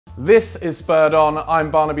This is Spurred On.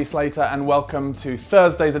 I'm Barnaby Slater and welcome to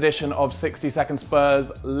Thursday's edition of 60 Second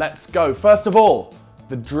Spurs. Let's go. First of all,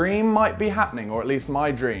 the dream might be happening, or at least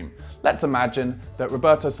my dream. Let's imagine that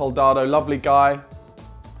Roberto Soldado, lovely guy,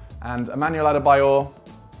 and Emmanuel Adebayor,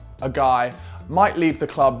 a guy, might leave the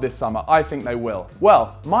club this summer. I think they will.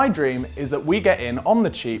 Well, my dream is that we get in on the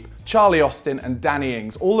cheap Charlie Austin and Danny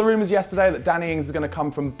Ings. All the rumours yesterday that Danny Ings is going to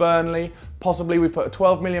come from Burnley. Possibly we put a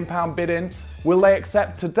 £12 million bid in. Will they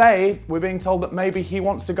accept? Today, we're being told that maybe he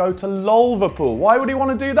wants to go to Liverpool. Why would he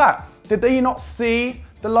want to do that? Did they not see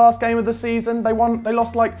the last game of the season? They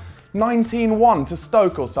lost like 19-1 to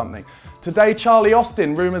Stoke or something. Today, Charlie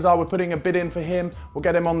Austin, rumours are we're putting a bid in for him. We'll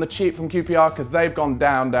get him on the cheap from QPR because they've gone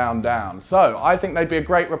down, down, down. So I think they'd be a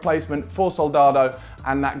great replacement for Soldado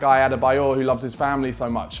and that guy Adebayor who loves his family so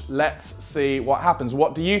much. Let's see what happens.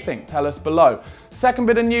 What do you think? Tell us below. Second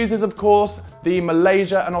bit of news is, of course, the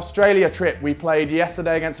Malaysia and Australia trip. We played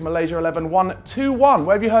yesterday against Malaysia 11, won 2-1.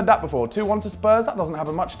 Where have you heard that before? 2-1 to Spurs? That doesn't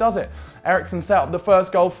happen much, does it? Ericsson set up the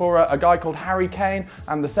first goal for a guy called Harry Kane,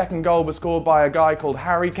 and the second goal was scored by a guy called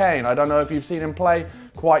Harry Kane. I don't know if you've seen him play.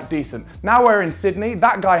 Quite decent. Now we're in Sydney.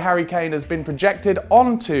 That guy Harry Kane has been projected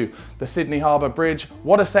onto the Sydney Harbour Bridge.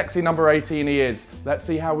 What a sexy number 18 he is. Let's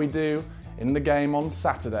see how we do in the game on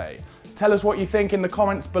Saturday. Tell us what you think in the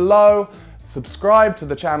comments below. Subscribe to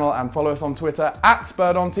the channel and follow us on Twitter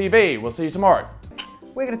 @SpurredOnTV. We'll see you tomorrow.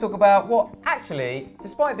 We're going to talk about what actually,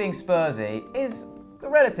 despite being Spursy, is a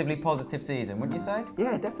relatively positive season, wouldn't you say?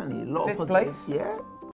 Yeah, definitely. A lot Fifth of place? positives. Yeah,